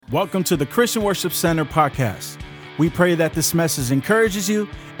Welcome to the Christian Worship Center podcast. We pray that this message encourages you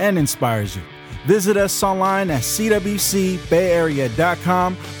and inspires you. Visit us online at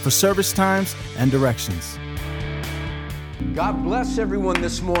cwcbayarea.com for service times and directions. God bless everyone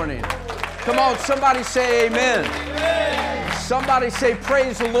this morning. Come on, somebody say amen. Somebody say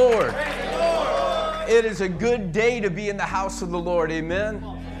praise the Lord. It is a good day to be in the house of the Lord,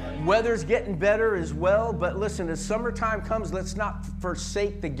 amen. Weather's getting better as well, but listen, as summertime comes, let's not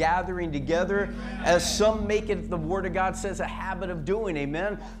forsake the gathering together, as some make it, the Word of God says, a habit of doing,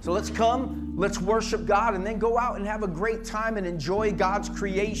 amen? So let's come, let's worship God, and then go out and have a great time and enjoy God's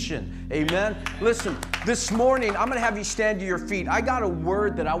creation, amen? Listen, this morning, I'm going to have you stand to your feet. I got a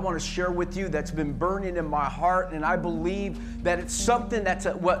word that I want to share with you that's been burning in my heart, and I believe that it's something that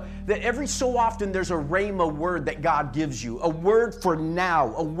every so often there's a rhema word that God gives you, a word for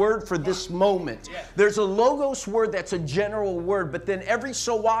now, a word for this moment. There's a logos word that's a general word, but then every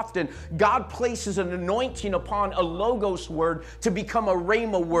so often God places an anointing upon a logos word to become a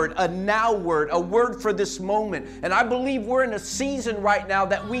rhema word, a now word, a word for this moment. And I believe we're in a season right now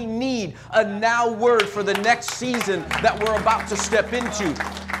that we need a now word for the next season that we're about to step into.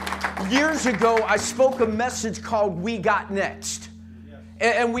 Years ago, I spoke a message called We Got Next.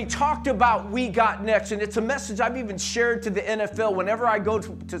 And we talked about We Got Next, and it's a message I've even shared to the NFL. Whenever I go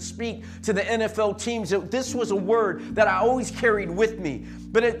to speak to the NFL teams, this was a word that I always carried with me.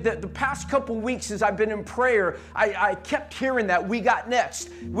 But the past couple weeks as I've been in prayer, I kept hearing that We got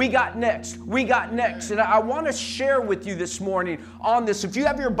next, we got next, we got next. And I want to share with you this morning on this. If you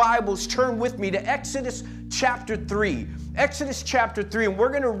have your Bibles, turn with me to Exodus chapter 3. Exodus chapter 3, and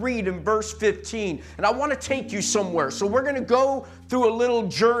we're going to read in verse 15. And I want to take you somewhere. So we're going to go through a little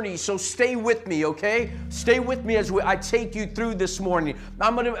journey. So stay with me, okay? Stay with me as I take you through this morning.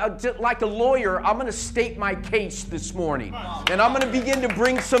 I'm going to, like a lawyer, I'm going to state my case this morning. And I'm going to begin to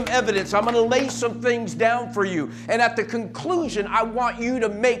bring some evidence. I'm going to lay some things down for you. And at the conclusion, I want you to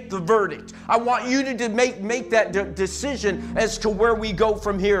make the verdict. I want you to make that decision as to where we go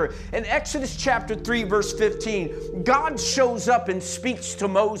from here. In Exodus chapter 3, verse 15, God shows up and speaks to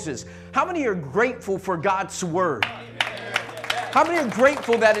Moses. How many are grateful for God's word? How many are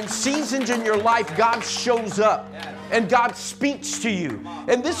grateful that in seasons in your life, God shows up and God speaks to you?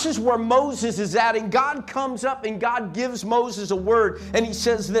 And this is where Moses is at. And God comes up and God gives Moses a word. And he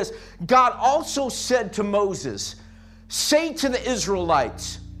says this, God also said to Moses, say to the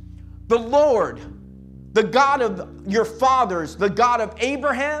Israelites, the Lord, the God of your fathers, the God of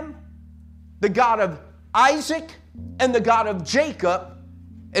Abraham, the God of Isaac, and the God of Jacob,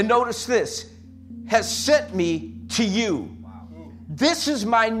 and notice this, has sent me to you. This is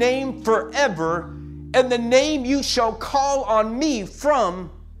my name forever, and the name you shall call on me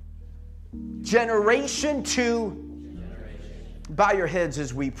from generation to generation. Bow your heads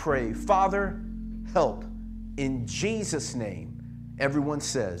as we pray. Father, help in Jesus' name. Everyone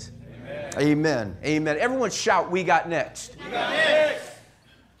says, amen. Amen. Amen. Everyone shout, we got next. We got next.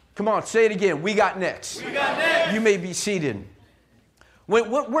 Come on, say it again. We got next. We got next. You may be seated.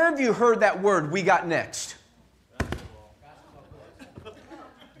 Where have you heard that word, we got next?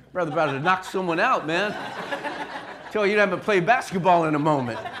 Brother, about to knock someone out, man. Tell you haven't played basketball in a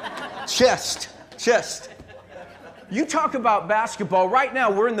moment. Chest. You talk about basketball. Right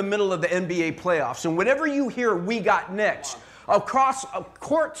now, we're in the middle of the NBA playoffs. And whenever you hear we got next, across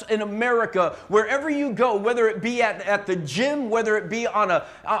courts in America, wherever you go, whether it be at the gym, whether it be on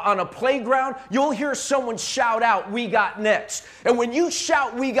a playground, you'll hear someone shout out, we got next. And when you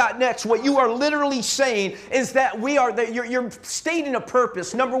shout, we got next, what you are literally saying is that you're stating a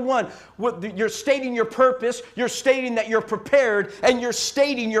purpose. Number one, you're stating your purpose, you're stating that you're prepared, and you're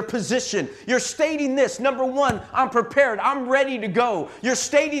stating your position. You're stating this, number one, I'm prepared, I'm ready to go. You're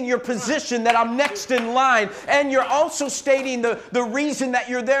stating your position that I'm next in line, and you're also stating the reason that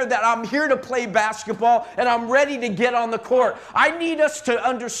you're there, that I'm here to play basketball and I'm ready to get on the court. I need us to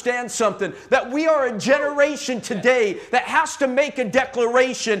understand something, that we are a generation today that has to make a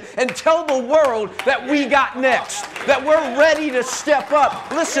declaration and tell the world that we got next, that we're ready to step up.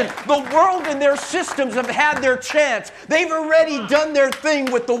 Listen, the world and their systems have had their chance. They've already done their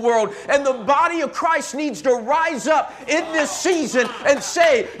thing with the world, and the body of Christ needs to rise up in this season and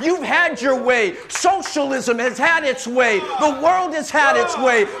say, you've had your way. Socialism has had its way. The world has had its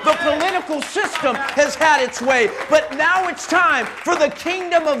way. The political system has had its way. But now it's time for the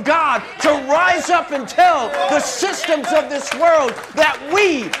kingdom of God to rise up and tell the systems of this world that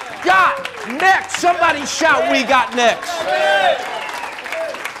we got next. Somebody shout, we got next.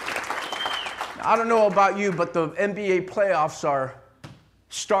 I don't know about you, but the NBA playoffs are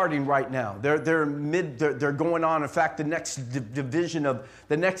starting right now. They're going on. In fact, the next division of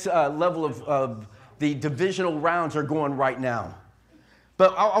the next level of the divisional rounds are going right now.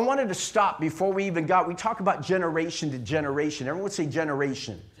 But I wanted to stop before we talk about generation to generation. Everyone say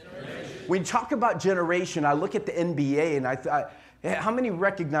generation. When you talk about generation, I look at the NBA and I thought, how many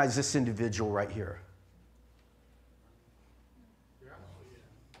recognize this individual right here?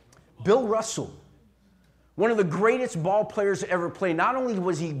 Bill Russell. One of the greatest ball players to ever play. Not only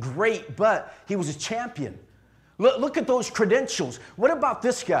was he great, but he was a champion. Look at those credentials. What about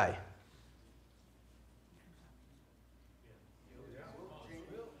this guy?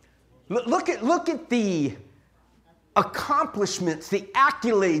 Look at the accomplishments, the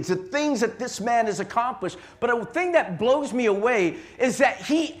accolades, the things that this man has accomplished. But a thing that blows me away is that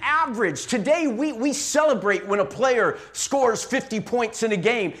he averaged, today we celebrate when a player scores 50 points in a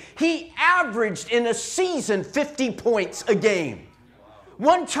game. He averaged in a season 50 points a game.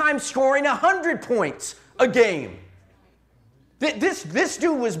 One time scoring 100 points a game. This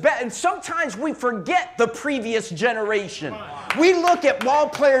dude was bad, and sometimes we forget the previous generation. We look at ball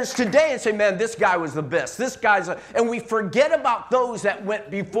players today and say, man, this guy was the best. And we forget about those that went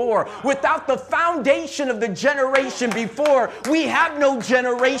before. Without the foundation of the generation before, we have no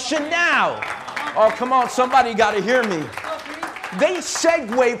generation now. Oh, come on, somebody got to hear me. They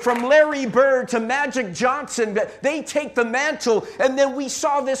segue from Larry Bird to Magic Johnson. They take the mantle, and then we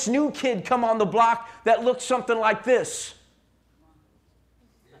saw this new kid come on the block that looked something like this.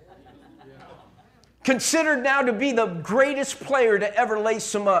 Considered now to be the greatest player to ever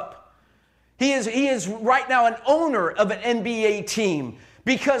lace him up. He is right now an owner of an NBA team,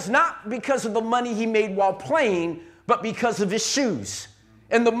 not because of the money he made while playing, but because of his shoes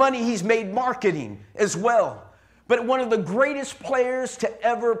and the money he's made marketing as well. But one of the greatest players to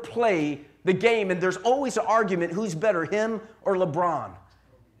ever play the game, and there's always an argument who's better, him or LeBron.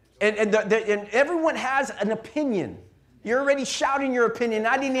 And everyone has an opinion. You're already shouting your opinion.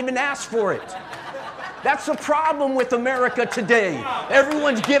 I didn't even ask for it. That's the problem with America today.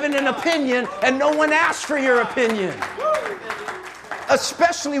 Everyone's giving an opinion and no one asks for your opinion.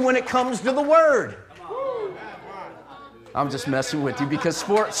 Especially when it comes to the word. I'm just messing with you because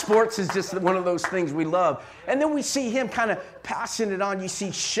sports is just one of those things we love. And then we see him kind of passing it on. You see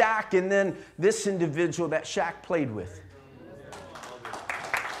Shaq and then this individual that Shaq played with.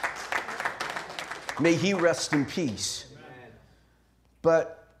 May he rest in peace.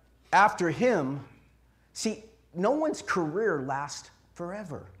 But after him, see, no one's career lasts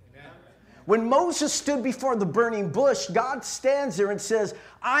forever. When Moses stood before the burning bush, God stands there and says,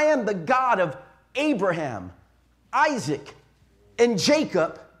 I am the God of Abraham, Isaac, and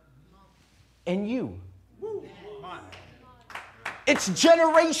Jacob, and you. It's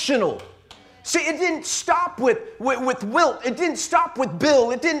generational. See, it didn't stop with Wilt. It didn't stop with Bill.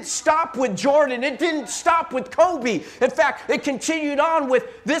 It didn't stop with Jordan. It didn't stop with Kobe. In fact, it continued on with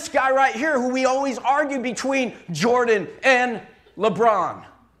this guy right here who we always argue between Jordan and LeBron.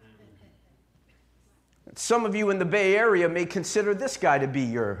 Some of you in the Bay Area may consider this guy to be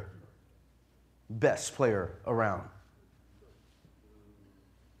your best player around.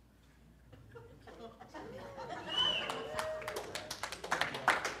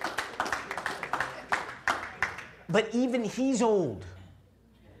 But even he's old.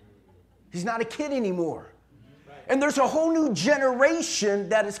 He's not a kid anymore. And there's a whole new generation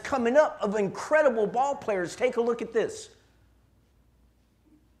that is coming up of incredible ball players. Take a look at this.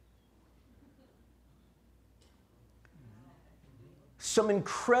 Some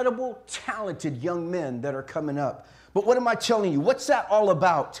incredible, talented young men that are coming up. But what am I telling you? What's that all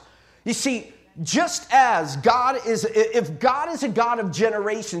about? You see, just as if God is a God of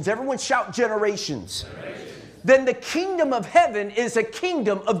generations, everyone shout generations. Then the kingdom of heaven is a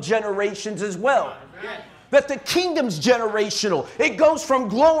kingdom of generations as well. That the kingdom's generational. It goes from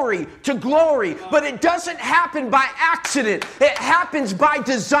glory to glory, but it doesn't happen by accident. It happens by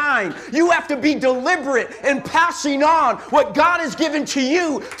design. You have to be deliberate in passing on what God has given to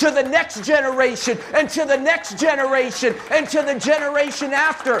you to the next generation and to the next generation and to the generation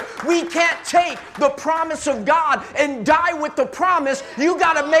after. We can't take the promise of God and die with the promise. You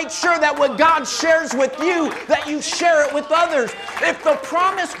got to make sure that what God shares with you, that you share it with others. If the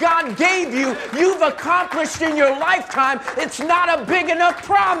promise God gave you, you've accomplished in your lifetime, it's not a big enough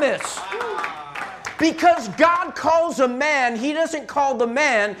promise. Because God calls a man, he doesn't call the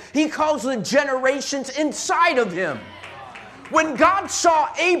man, he calls the generations inside of him. When God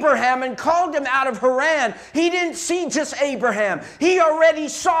saw Abraham and called him out of Haran, he didn't see just Abraham. He already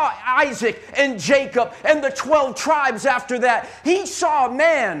saw Isaac and Jacob and the 12 tribes after that. He saw a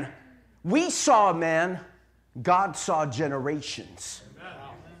man. We saw a man. God saw generations.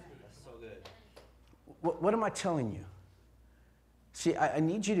 What am I telling you? See, I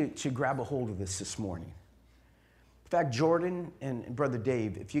need you to grab a hold of this morning. In fact, Jordan and Brother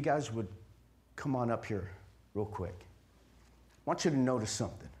Dave, if you guys would come on up here real quick. I want you to notice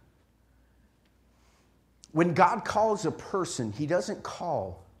something. When God calls a person, he doesn't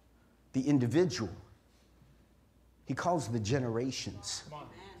call the individual. He calls the generations.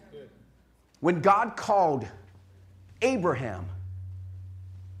 When God called Abraham,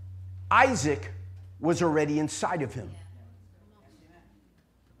 Isaac was already inside of him.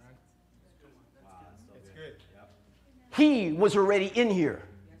 He was already in here.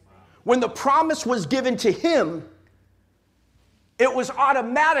 When the promise was given to him, it was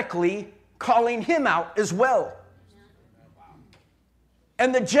automatically calling him out as well.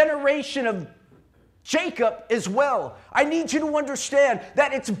 And the generation of Jacob as well. I need you to understand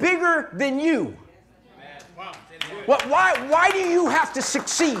that it's bigger than you. Why do you have to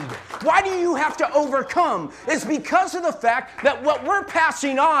succeed? Why do you have to overcome? It's because of the fact that what we're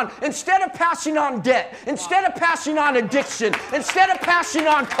passing on, instead of passing on debt, instead of passing on addiction, instead of passing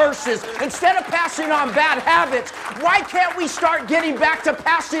on curses, instead of passing on bad habits, why can't we start getting back to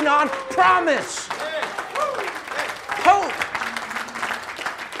passing on promise, hope,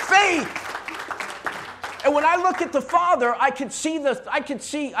 faith? And when I look at the Father, I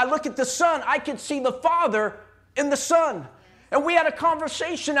look at the Son, I can see the Father in the Son. And we had a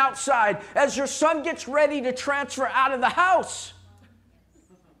conversation outside as your son gets ready to transfer out of the house.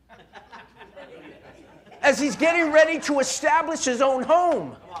 As he's getting ready to establish his own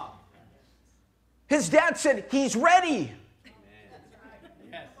home. His dad said, he's ready.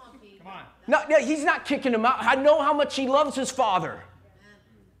 No, he's not kicking him out. I know how much he loves his father.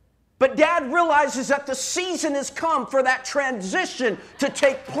 But dad realizes that the season has come for that transition to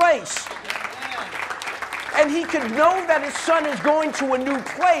take place. And he can know that his son is going to a new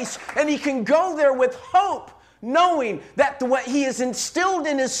place, and he can go there with hope, knowing that what he has instilled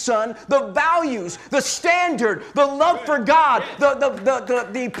in his son, the values, the standard, the love for God,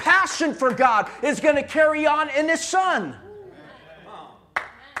 the passion for God is going to carry on in his son.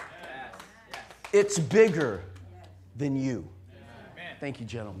 It's bigger than you. Thank you,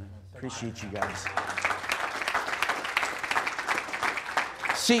 gentlemen. Appreciate you guys.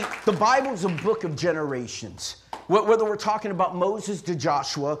 See, the Bible's a book of generations. Whether we're talking about Moses to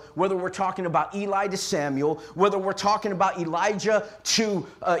Joshua, whether we're talking about Eli to Samuel, whether we're talking about Elijah to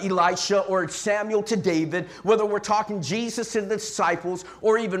Elisha, or Samuel to David, whether we're talking Jesus to the disciples,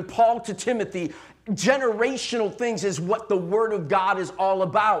 or even Paul to Timothy, generational things is what the Word of God is all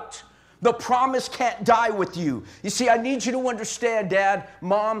about. The promise can't die with you. You see, I need you to understand, Dad,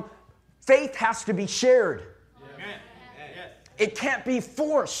 Mom, faith has to be shared. It can't be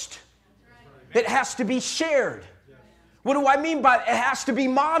forced. It has to be shared. What do I mean by it? It has to be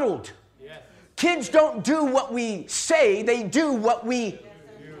modeled. Kids don't do what we say, they do what we...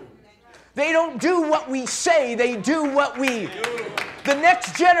 They don't do what we say, they do what we... The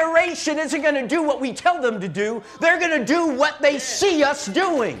next generation isn't going to do what we tell them to do. They're going to do what they see us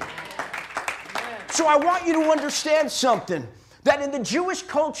doing. So I want you to understand something. That in the Jewish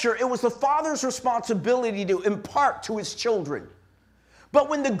culture, it was the father's responsibility to impart to his children. But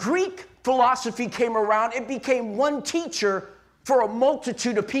when the Greek philosophy came around, it became one teacher for a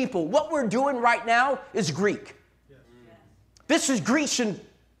multitude of people. What we're doing right now is Greek. This is Grecian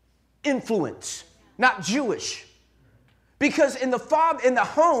influence, not Jewish. Because in the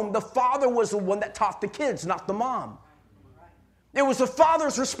home, the father was the one that taught the kids, not the mom. It was the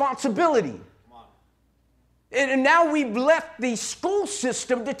father's responsibility. And now we've left the school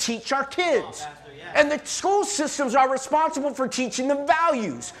system to teach our kids. And the school systems are responsible for teaching them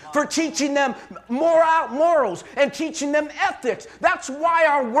values, for teaching them morals, and teaching them ethics. That's why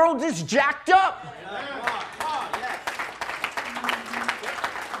our world is jacked up.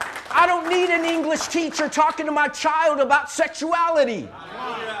 I don't need an English teacher talking to my child about sexuality.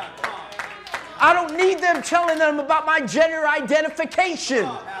 I don't need them telling them about my gender identification.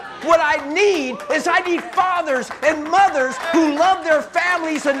 What I need fathers and mothers who love their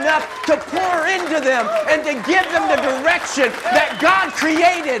families enough to pour into them and to give them the direction that God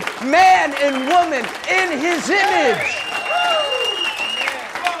created man and woman in His image.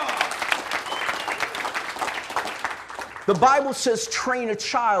 The Bible says train a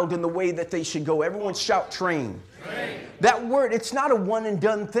child in the way that they should go. Everyone shout train. Train. That word, it's not a one and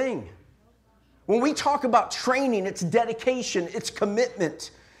done thing. When we talk about training, it's dedication, it's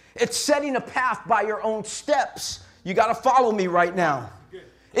commitment. It's setting a path by your own steps. You got to follow me right now.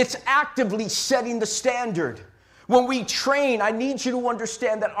 It's actively setting the standard. When we train, I need you to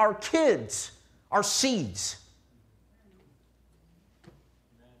understand that our kids are seeds.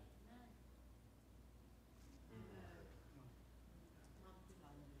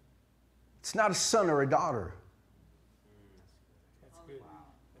 It's not a son or a daughter.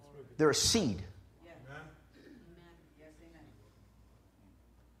 They're a seed.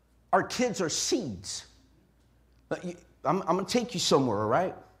 Our kids are seeds. I'm going to take you somewhere, all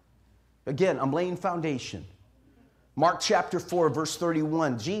right? Again, I'm laying foundation. Mark chapter 4, verse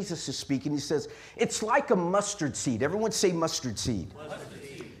 31, Jesus is speaking. He says, it's like a mustard seed. Everyone say mustard seed.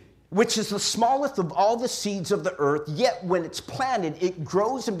 Which is the smallest of all the seeds of the earth, yet when it's planted, it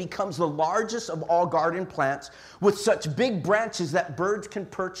grows and becomes the largest of all garden plants, with such big branches that birds can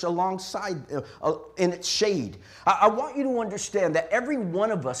perch alongside in its shade. I want you to understand that every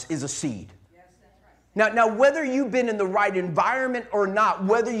one of us is a seed. Yes, that's right. Now, whether you've been in the right environment or not,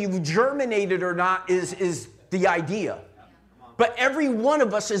 whether you've germinated or not, is the idea. But every one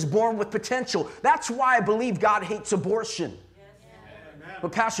of us is born with potential. That's why I believe God hates abortion.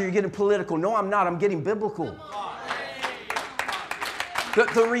 But Pastor, you're getting political. No, I'm not. I'm getting biblical.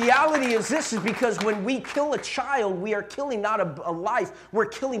 The reality is this is because when we kill a child, we are killing not a life, we're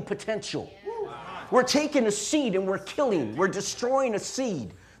killing potential. We're taking a seed and we're destroying a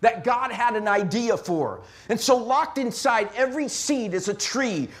seed that God had an idea for. And so locked inside every seed is a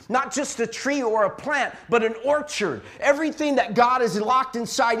tree, not just a tree or a plant, but an orchard. Everything that God has locked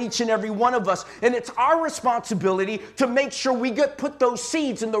inside each and every one of us. And it's our responsibility to make sure we put those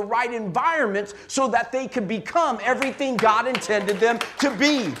seeds in the right environments so that they can become everything God intended them to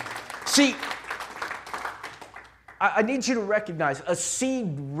be. See, I need you to recognize a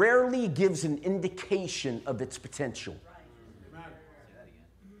seed rarely gives an indication of its potential.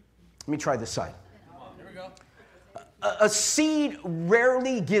 Let me try this side. Here we go. A seed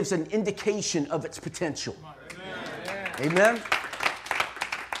rarely gives an indication of its potential. Amen?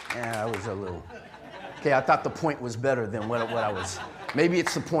 Yeah, that was a little... Okay, I thought the point was better than what I was... Maybe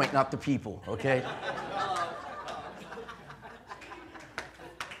it's the point, not the people, okay?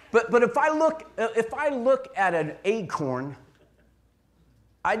 But if I look at an acorn,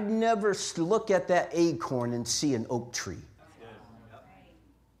 I'd never look at that acorn and see an oak tree.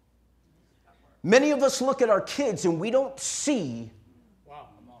 Many of us look at our kids and we don't see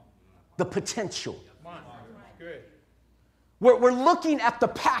the potential. We're looking at the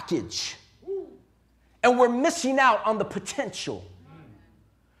package and we're missing out on the potential.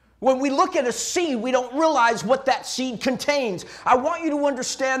 When we look at a seed, we don't realize what that seed contains. I want you to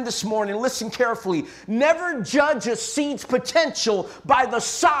understand this morning, listen carefully. Never judge a seed's potential by the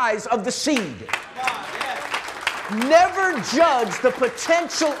size of the seed. Never judge the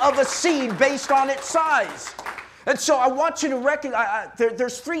potential of a seed based on its size. And so I want you to recognize,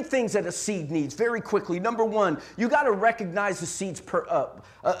 there's three things that a seed needs very quickly. Number one, you got to recognize the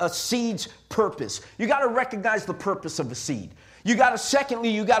a seed's purpose. You got to recognize the purpose of a seed. You got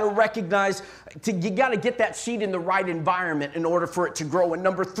to recognize, you got to get that seed in the right environment in order for it to grow. And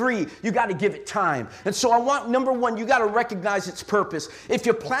number three, you got to give it time. And so number one, you got to recognize its purpose. If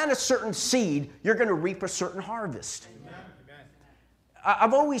you plant a certain seed, you're going to reap a certain harvest. Amen.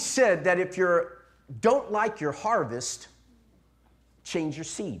 I've always said that if you don't like your harvest, change your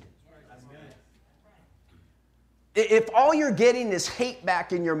seed. If all you're getting is hate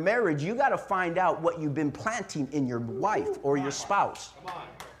back in your marriage, you got to find out what you've been planting in your wife or your spouse.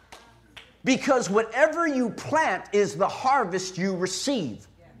 Because whatever you plant is the harvest you receive.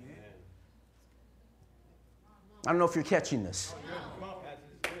 I don't know if you're catching this.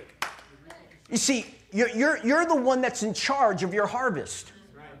 You see, you're the one that's in charge of your harvest.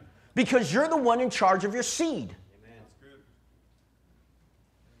 Because you're the one in charge of your seed.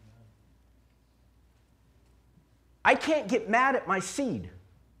 I can't get mad at my seed.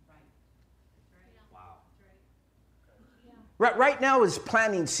 Right now is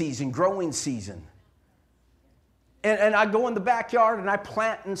planting season, growing season. And I go in the backyard and I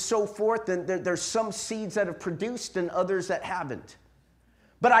plant and so forth, and there's some seeds that have produced and others that haven't.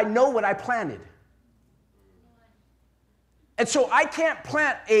 But I know what I planted. And so I can't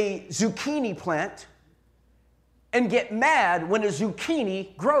plant a zucchini plant and get mad when a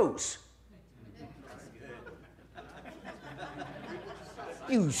zucchini grows.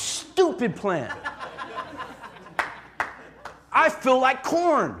 You stupid plant. I feel like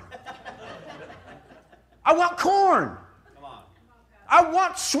corn. I want corn. I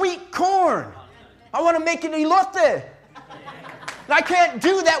want sweet corn. I want to make it elote. And I can't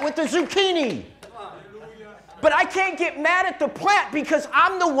do that with the zucchini. But I can't get mad at the plant because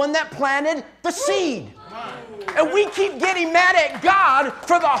I'm the one that planted the seed. And we keep getting mad at God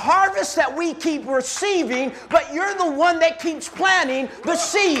for the harvest that we keep receiving, but you're the one that keeps planting the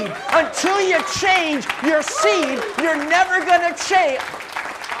seed. Until you change your seed, you're never going to change.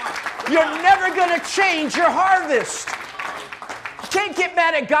 You're never going to change your harvest. Can't get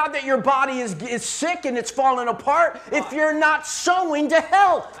mad at God that your body is sick and it's falling apart if you're not sowing to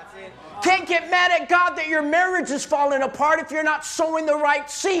health. Can't get mad at God that your marriage is falling apart if you're not sowing the right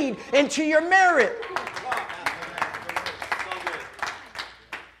seed into your marriage.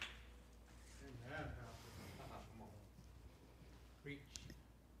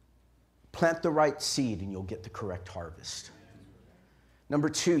 Plant the right seed and you'll get the correct harvest. Number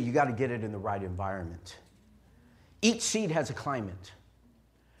 2, you got to get it in the right environment. Each seed has a climate.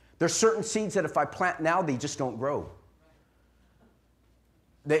 There's certain seeds that if I plant now, they just don't grow.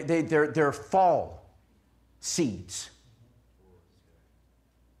 They're fall seeds.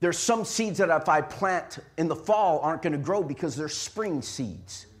 There's some seeds that if I plant in the fall aren't going to grow because they're spring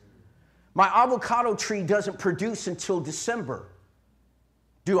seeds. My avocado tree doesn't produce until December.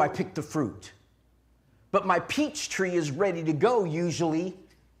 Do I pick the fruit? But my peach tree is ready to go usually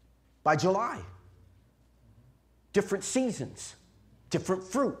by July. Different seasons, different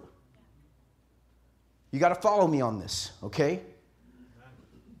fruit. You got to follow me on this, okay?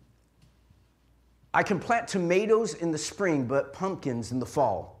 I can plant tomatoes in the spring, but pumpkins in the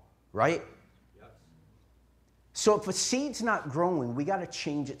fall, right? Yes. So if a seed's not growing, we got to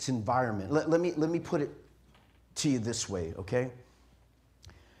change its environment. Let me put it to you this way, okay?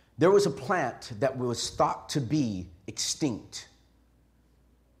 There was a plant that was thought to be extinct.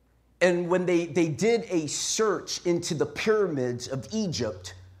 And when they did a search into the pyramids of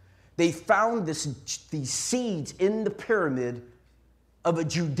Egypt, they found these seeds in the pyramid of a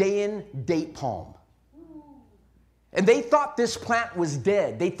Judean date palm. And they thought this plant was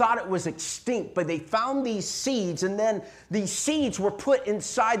dead. They thought it was extinct, but they found these seeds, and then these seeds were put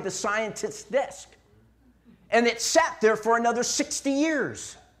inside the scientist's desk. And it sat there for another 60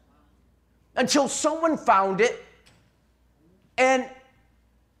 years. Until someone found it and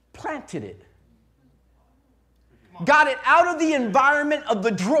planted it. Got it out of the environment of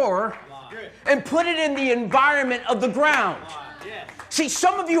the drawer and put it in the environment of the ground. See,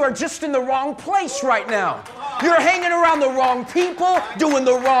 some of you are just in the wrong place right now. You're hanging around the wrong people, doing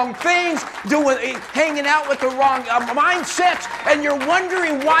the wrong things, hanging out with the wrong mindsets, and you're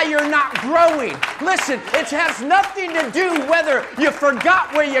wondering why you're not growing. Listen, it has nothing to do whether you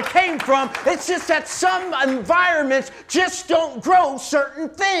forgot where you came from. It's just that some environments just don't grow certain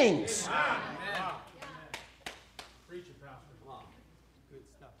things.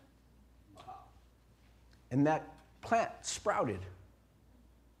 And that plant sprouted.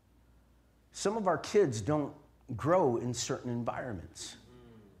 Some of our kids don't grow in certain environments.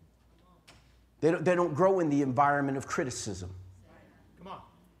 They don't grow in the environment of criticism. Come on.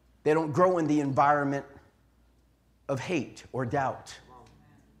 They don't grow in the environment of hate or doubt.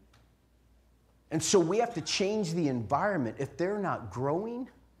 And so we have to change the environment. If they're not growing,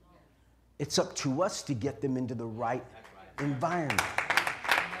 it's up to us to get them into the right environment.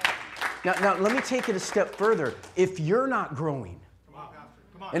 Now let me take it a step further. If you're not growing,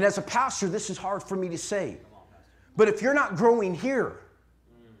 and as a pastor, this is hard for me to say, but if you're not growing here,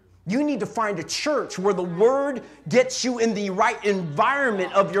 you need to find a church where the Word gets you in the right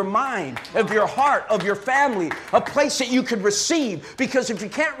environment of your mind, of your heart, of your family, a place that you could receive. Because if you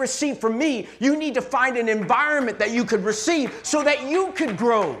can't receive from me, you need to find an environment that you could receive so that you could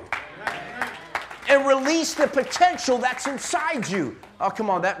grow and release the potential that's inside you. Oh, come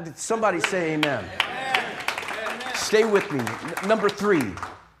on, somebody say amen. Stay with me. Number 3,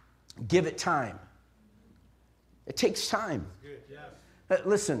 give it time. It takes time.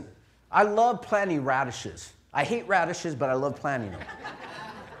 Listen, I love planting radishes. I hate radishes, but I love planting them.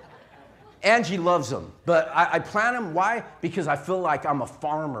 Angie loves them, but I plant them. Why? Because I feel like I'm a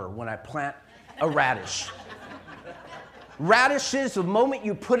farmer when I plant a radish. Radishes, the moment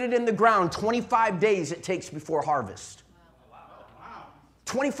you put it in the ground, 25 days it takes before harvest.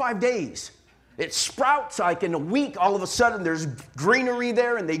 25 days. It sprouts like in a week, all of a sudden there's greenery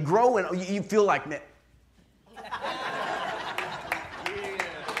there and they grow and you feel like, man,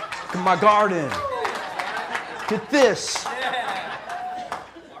 in my garden. Get this.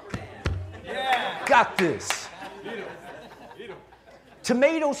 Got this.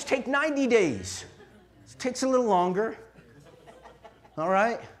 Tomatoes take 90 days. It takes a little longer. All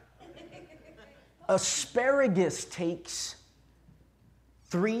right? Asparagus takes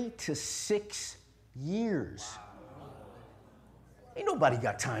 3 to 6 years. Ain't nobody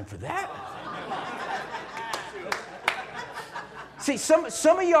got time for that. See, some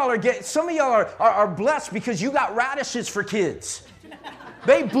of y'all are blessed because you got radishes for kids.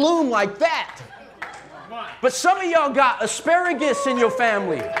 They bloom like that. But some of y'all got asparagus in your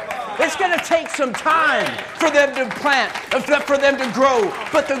family. It's going to take some time for them to plant, for them to grow.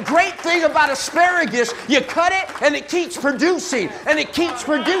 But the great thing about asparagus, you cut it and it keeps producing, and it keeps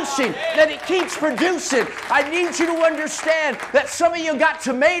producing, and it keeps producing. I need you to understand that some of you got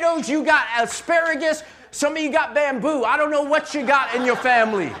tomatoes, you got asparagus, some of you got bamboo. I don't know what you got in your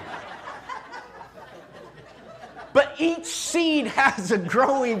family. But each seed has a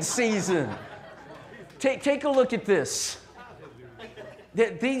growing season. Take a look at this.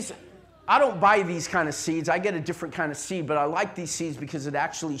 I don't buy these kind of seeds. I get a different kind of seed, but I like these seeds because it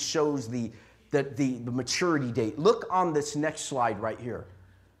actually shows the maturity date. Look on this next slide right here.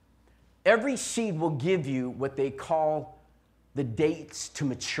 Every seed will give you what they call the dates to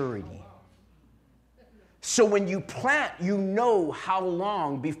maturity. So when you plant, you know how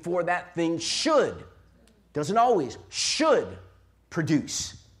long before that thing should, doesn't always, should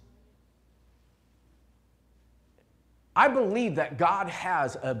produce. I believe that God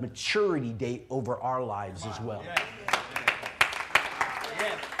has a maturity date over our lives as well.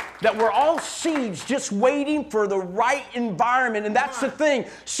 That we're all seeds just waiting for the right environment. And that's the thing.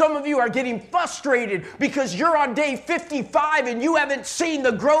 Some of you are getting frustrated because you're on day 55 and you haven't seen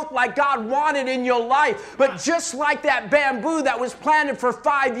the growth like God wanted in your life. But just like that bamboo that was planted for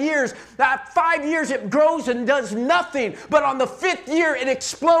 5 years, that 5 years it grows and does nothing. But on the 5th year, it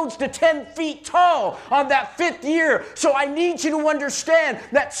explodes to 10 feet tall on that 5th year. So I need you to understand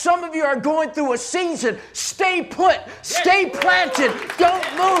that some of you are going through a season. Stay put. Stay planted. Don't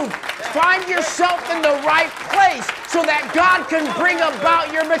move. Find yourself in the right place so that God can bring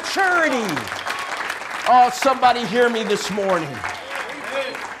about your maturity. Oh, somebody hear me this morning.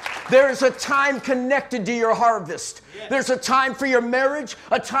 There is a time connected to your harvest. There's a time for your marriage,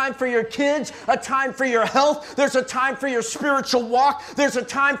 a time for your kids, a time for your health. There's a time for your spiritual walk. There's a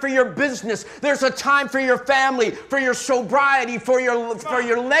time for your business. There's a time for your family, for your sobriety, for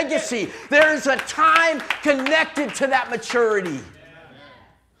your legacy. There's a time connected to that maturity.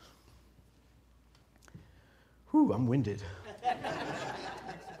 Whew, I'm winded.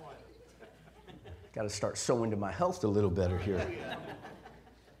 Got to start sowing to my health a little better here.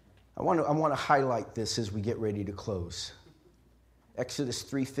 I want to highlight this as we get ready to close. Exodus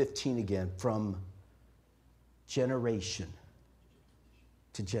 3:15 again, from generation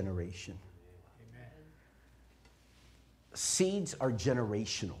to generation. Amen. Seeds are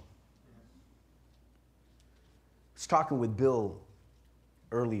generational. I was talking with Bill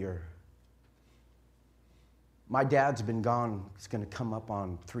earlier. My dad's been gone, it's going to come up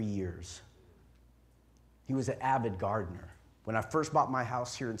on 3 years. He was an avid gardener. When I first bought my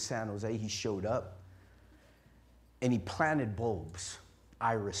house here in San Jose, he showed up and he planted bulbs,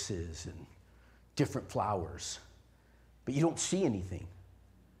 irises and different flowers. But you don't see anything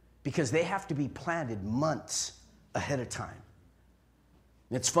because they have to be planted months ahead of time.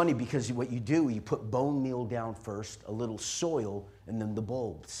 And it's funny because what you do, you put bone meal down first, a little soil, and then the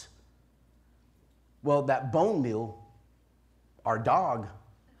bulbs. Well, that bone meal, our dog,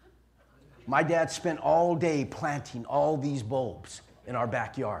 my dad spent all day planting all these bulbs in our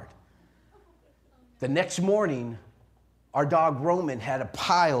backyard. The next morning, our dog Roman had a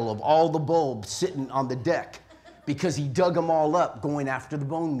pile of all the bulbs sitting on the deck because he dug them all up going after the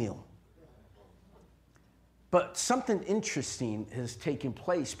bone meal. But something interesting has taken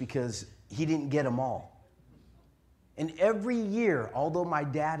place because he didn't get them all. And every year, although my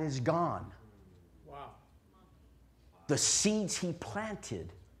dad is gone, the seeds he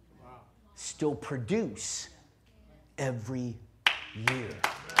planted still produce every year.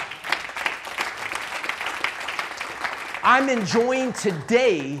 I'm enjoying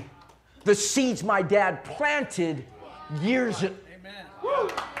today the seeds my dad planted years ago.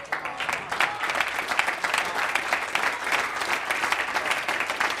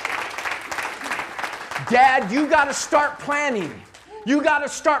 Dad, you got to start planning. You got to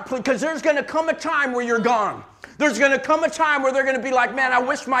start, because there's going to come a time where you're gone. There's going to come a time where they're going to be like, man, I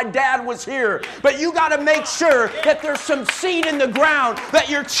wish my dad was here. But you got to make sure that there's some seed in the ground, that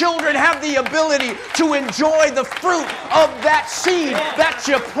your children have the ability to enjoy the fruit of that seed that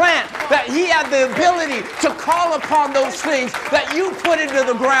you plant, that he had the ability to call upon those things that you put into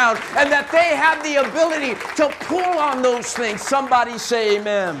the ground, and that they have the ability to pull on those things. Somebody say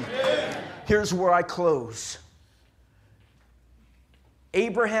amen. Here's where I close.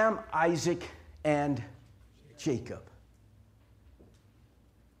 Abraham, Isaac, and Jacob.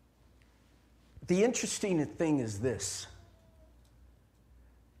 The interesting thing is this.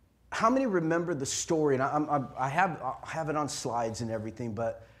 How many remember the story? And I have it on slides and everything,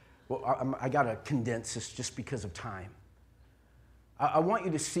 but I got to condense this just because of time. I want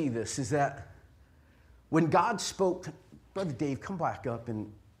you to see this, is that when God spoke, Brother Dave, come back up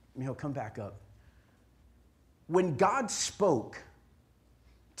and He'll come back up. When God spoke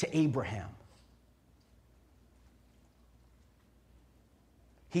to Abraham,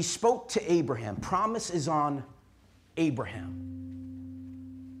 he spoke to Abraham. Promise is on Abraham.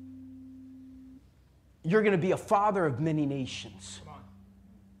 You're going to be a father of many nations.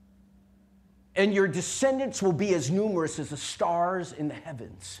 And your descendants will be as numerous as the stars in the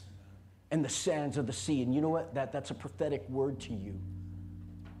heavens and the sands of the sea. And you know what? That's a prophetic word to you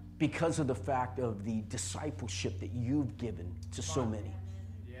because of the fact of the discipleship that you've given to so many.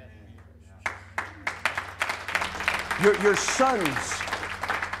 Your sons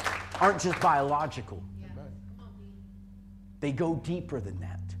aren't just biological. They go deeper than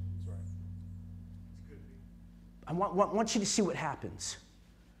that. I want you to see what happens.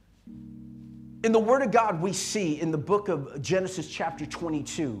 In the Word of God, we see in the book of Genesis chapter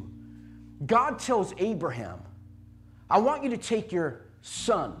 22, God tells Abraham, I want you to take your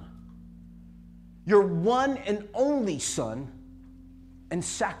son, your one and only son, and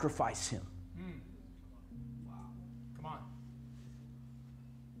sacrifice him. Wow. Come on.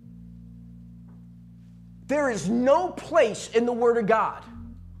 There is no place in the Word of God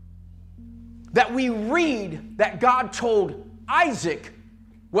that we read that God told Isaac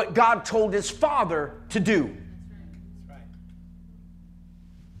what God told his father to do. That's right.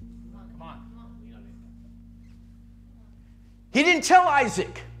 Come on. He didn't tell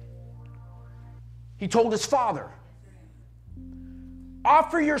Isaac. He told his father,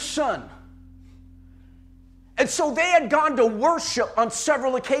 offer your son. And so they had gone to worship on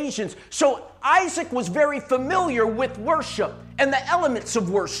several occasions. So Isaac was very familiar with worship and the elements of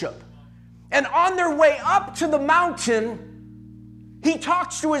worship. And on their way up to the mountain, he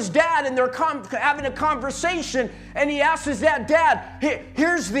talks to his dad and they're having a conversation, and he asks his dad, Dad,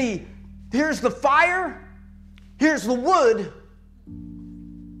 here's the fire, here's the wood,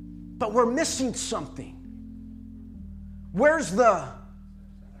 but we're missing something. Where's the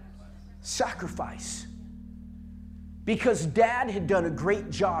sacrifice? Because Dad had done a great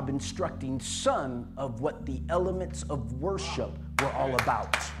job instructing son of what the elements of worship were all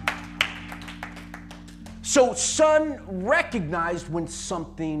about. So son recognized when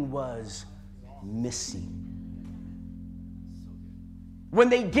something was missing. When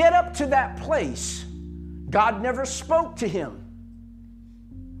they get up to that place, God never spoke to him.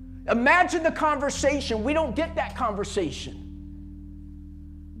 Imagine the conversation. We don't get that conversation.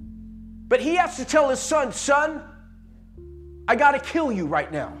 But he has to tell his son, son, I got to kill you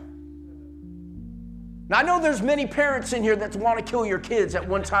right now. Now, I know there's many parents in here that want to kill your kids at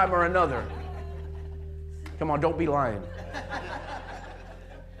one time or another. Come on, don't be lying.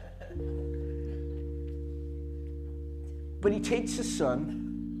 But he takes his son,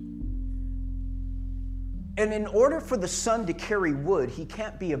 and in order for the son to carry wood, he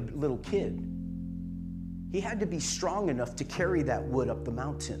can't be a little kid. He had to be strong enough to carry that wood up the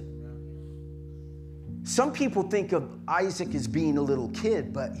mountain. Some people think of Isaac as being a little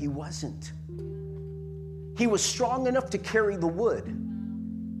kid, but he wasn't. He was strong enough to carry the wood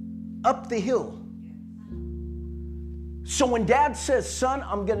up the hill. So when Dad says, son,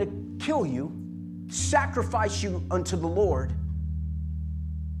 I'm going to kill you, sacrifice you unto the Lord,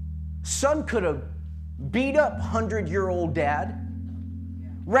 son could have beat up 100-year-old Dad,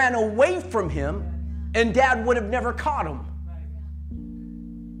 ran away from him, and Dad would have never caught him.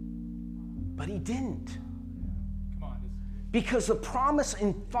 But he didn't. Because the promise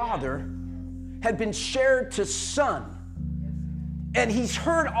in Father had been shared to Son. And he's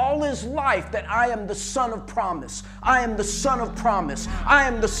heard all his life that I am the son of promise. I am the son of promise. I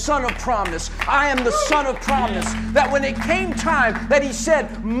am the son of promise. I am the son of promise. That when it came time that he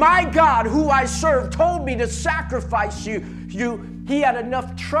said, my God, who I serve, told me to sacrifice you, he had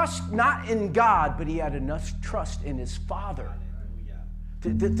enough trust, not in God, but he had enough trust in his Father.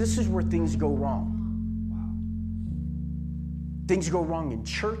 This is where things go wrong. Things go wrong in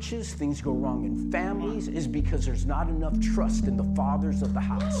churches, things go wrong in families, is because there's not enough trust in the fathers of the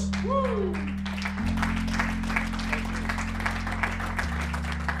house.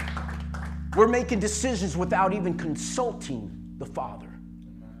 We're making decisions without even consulting the Father.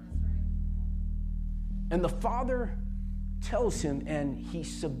 And the Father tells him, and he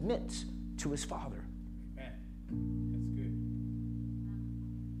submits to his Father. Man, that's good.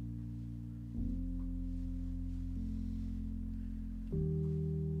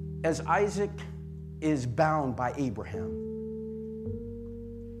 As Isaac is bound by Abraham,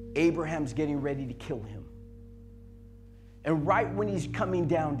 Abraham's getting ready to kill him. And right when he's coming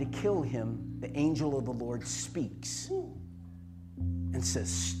down to kill him, the angel of the Lord speaks and says,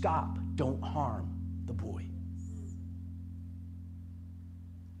 stop, don't harm the boy.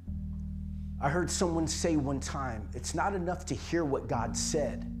 I heard someone say one time, it's not enough to hear what God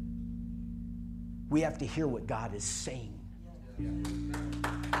said. We have to hear what God is saying.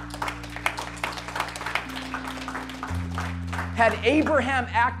 Had Abraham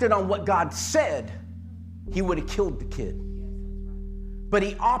acted on what God said, he would have killed the kid. But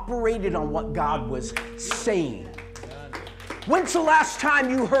he operated on what God was saying. When's the last time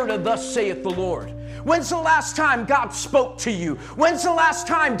you heard a thus saith the Lord? When's the last time God spoke to you? When's the last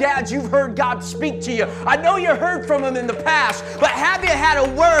time, dads, you've heard God speak to you? I know you heard from him in the past, but have you had a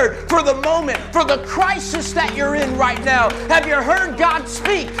word for the moment, for the crisis that you're in right now? Have you heard God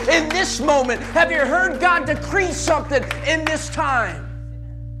speak in this moment? Have you heard God decree something in this time?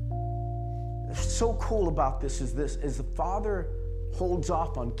 What's so cool about this is the father holds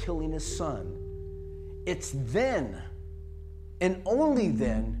off on killing his son. It's then, and only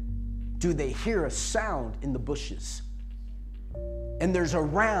then, do they hear a sound in the bushes. And there's a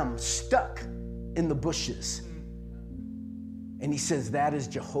ram stuck in the bushes. And he says, that is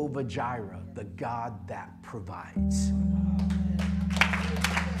Jehovah Jireh, the God that provides.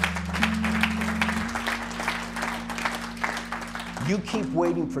 You keep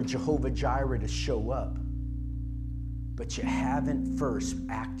waiting for Jehovah Jireh to show up, but you haven't first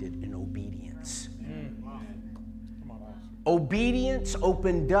acted in obedience. Obedience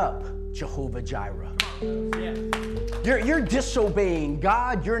opened up Jehovah Jireh. You're disobeying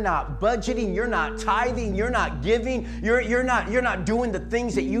God. You're not budgeting. You're not tithing. You're not giving. You're not doing the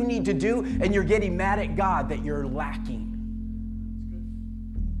things that you need to do, and you're getting mad at God that you're lacking.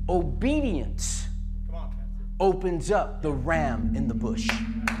 Obedience opens up the ram in the bush.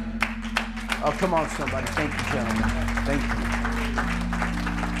 Oh, come on, somebody. Thank you, gentlemen. Thank you.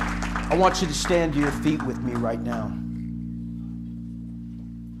 I want you to stand to your feet with me right now.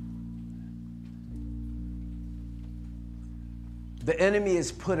 The enemy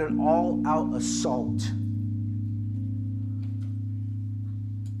has put an all-out assault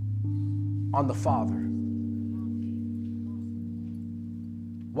on the Father.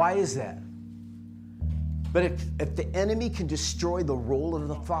 Why is that? But if the enemy can destroy the role of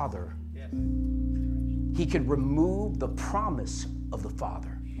the Father, he can remove the promise of the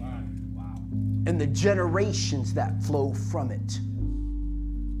Father and the generations that flow from it.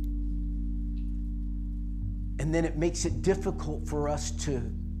 And then it makes it difficult for us to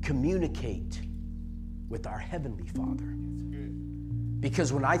communicate with our Heavenly Father.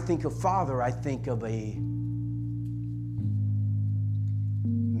 Because when I think of Father, I think of a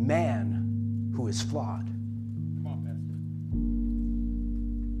man who is flawed.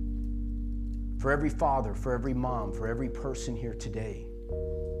 For every father, for every mom, for every person here today,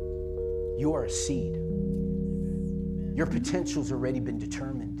 you are a seed. Your potential's already been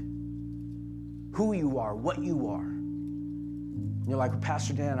determined. Who you are, what you are. And you're like,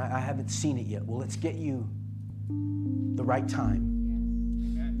 Pastor Dan, I haven't seen it yet. Well, let's get you the right time,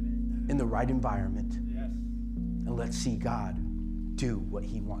 in the right environment, and let's see God do what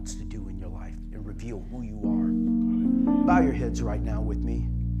he wants to do in your life and reveal who you are. Bow your heads right now with me.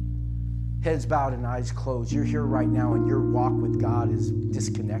 Heads bowed and eyes closed. You're here right now and your walk with God is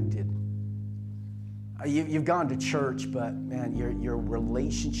disconnected. You've gone to church, but man, your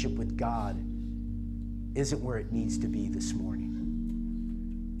relationship with God isn't where it needs to be this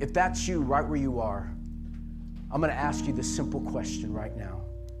morning. If that's you right where you are, I'm going to ask you this simple question right now.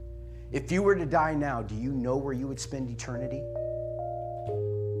 If you were to die now, do you know where you would spend eternity?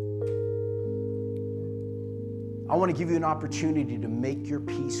 I want to give you an opportunity to make your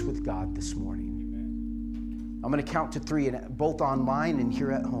peace with God this morning. I'm going to count to 3, and both online and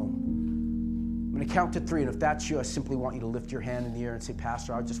here at home. I'm going to count to 3, and if that's you, I simply want you to lift your hand in the air and say,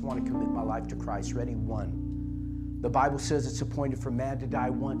 Pastor, I just want to commit my life to Christ. Ready? 1. The Bible says it's appointed for man to die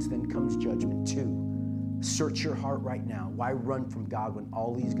once, then comes judgment. 2. Search your heart right now. Why run from God when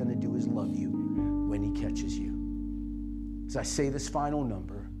all he's going to do is love you when he catches you? As I say this final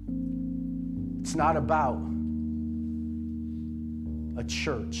number, it's not about a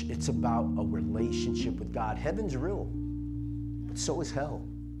church. It's about a relationship with God. Heaven's real, but so is hell.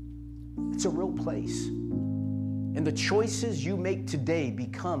 It's a real place. And the choices you make today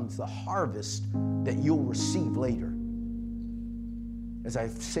becomes the harvest that you'll receive later. As I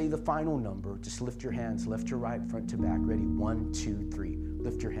say the final number, just lift your hands, left to right, front to back. Ready? 1, 2, 3.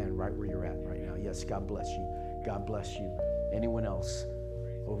 Lift your hand right where you're at right now. Yes, God bless you. God bless you. Anyone else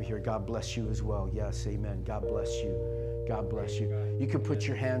over here? God bless you as well. Yes, amen. God bless you. God bless you. You can put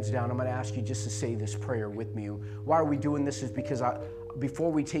your hands down. I'm going to ask you just to say this prayer with me. Why are we doing this? Is because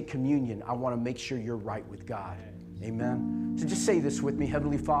before we take communion, I want to make sure you're right with God. Amen. So just say this with me.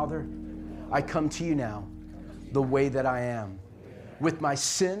 Heavenly Father, I come to you now the way that I am, with my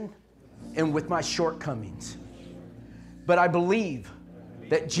sin and with my shortcomings. But I believe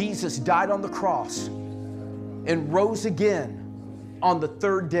that Jesus died on the cross and rose again on the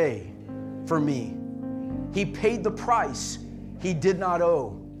third day for me. He paid the price he did not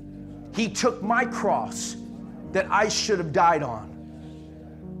owe. He took my cross that I should have died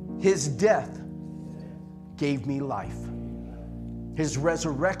on. His death gave me life. His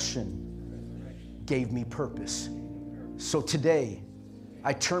resurrection gave me purpose. So today,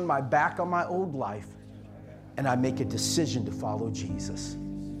 I turn my back on my old life and I make a decision to follow Jesus.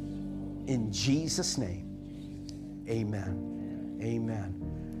 In Jesus' name, amen.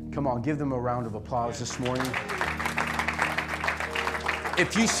 Amen. Come on, give them a round of applause this morning.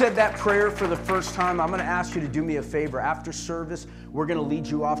 If you said that prayer for the first time, I'm going to ask you to do me a favor. After service, we're going to lead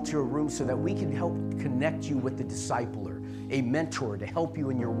you off to a room so that we can help connect you with the discipler, a mentor to help you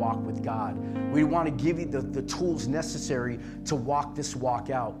in your walk with God. We want to give you the tools necessary to walk this walk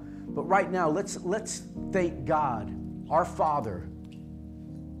out. But right now, let's thank God, our Father,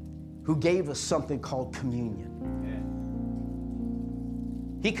 who gave us something called communion.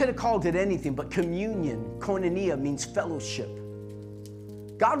 He could have called it anything, but communion, koinonia, means fellowship.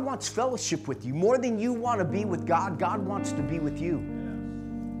 God wants fellowship with you. More than you want to be with God, God wants to be with you.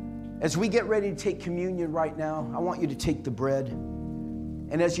 As we get ready to take communion right now, I want you to take the bread.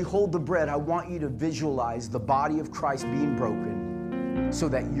 And as you hold the bread, I want you to visualize the body of Christ being broken so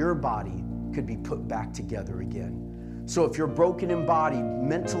that your body could be put back together again. So if you're broken in body,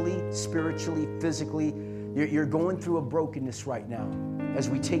 mentally, spiritually, physically, you're going through a brokenness right now. As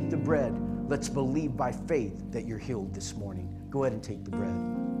we take the bread, let's believe by faith that you're healed this morning. Go ahead and take the bread.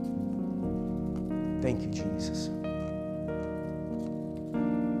 Thank you, Jesus.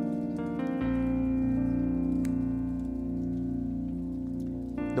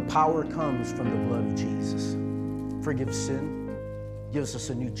 The power comes from the blood of Jesus. Forgives sin, gives us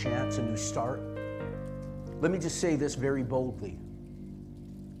a new chance, a new start. Let me just say this very boldly.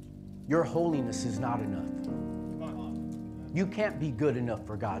 Your holiness is not enough. You can't be good enough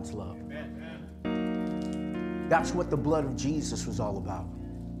for God's love. That's what the blood of Jesus was all about.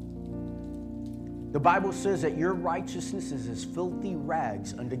 The Bible says that your righteousness is as filthy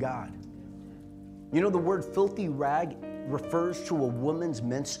rags unto God. You know, the word filthy rag refers to a woman's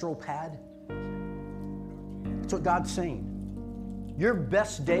menstrual pad. That's what God's saying. Your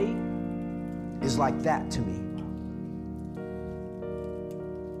best day is like that to me.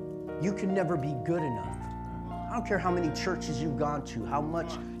 You can never be good enough. I don't care how many churches you've gone to, how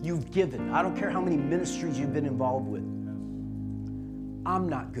much you've given. I don't care how many ministries you've been involved with. I'm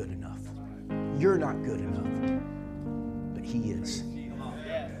not good enough. You're not good enough. But He is.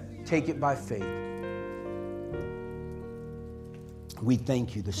 Take it by faith. We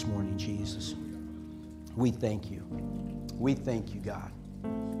thank you this morning, Jesus. We thank you. We thank you, God.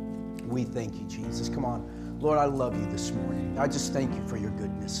 We thank you, Jesus. Come on. Lord, I love you this morning. I just thank you for your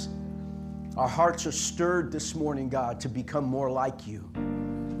goodness. Our hearts are stirred this morning, God, to become more like you.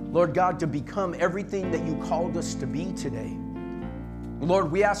 Lord God, to become everything that you called us to be today.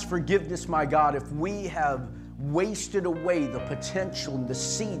 Lord, we ask forgiveness, my God, if we have wasted away the potential and the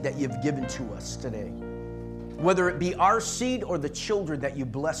seed that you've given to us today. Whether it be our seed or the children that you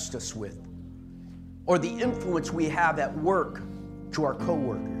blessed us with, or the influence we have at work to our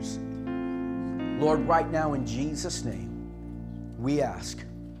coworkers. Lord, right now in Jesus' name, we ask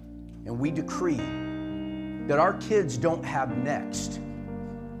and we decree that our kids don't have next.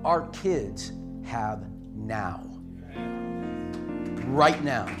 Our kids have now. Right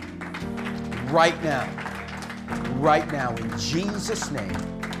now. Right now. Right now. In Jesus' name,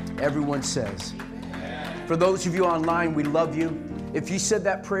 everyone says. For those of you online, we love you. If you said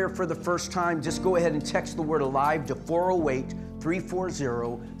that prayer for the first time, just go ahead and text the word ALIVE to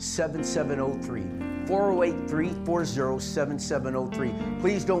 408-340-7703. 408-340-7703.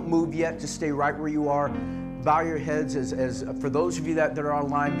 Please don't move yet. Just stay right where you are. Bow your heads as for those of you that are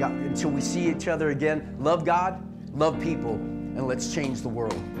online, until we see each other again. Love God, love people, and let's change the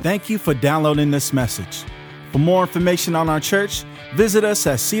world. Thank you for downloading this message. For more information on our church, visit us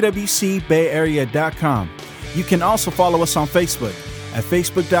at cwcbayarea.com. You can also follow us on Facebook at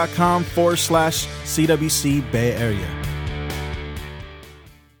facebook.com/CWC Bay Area.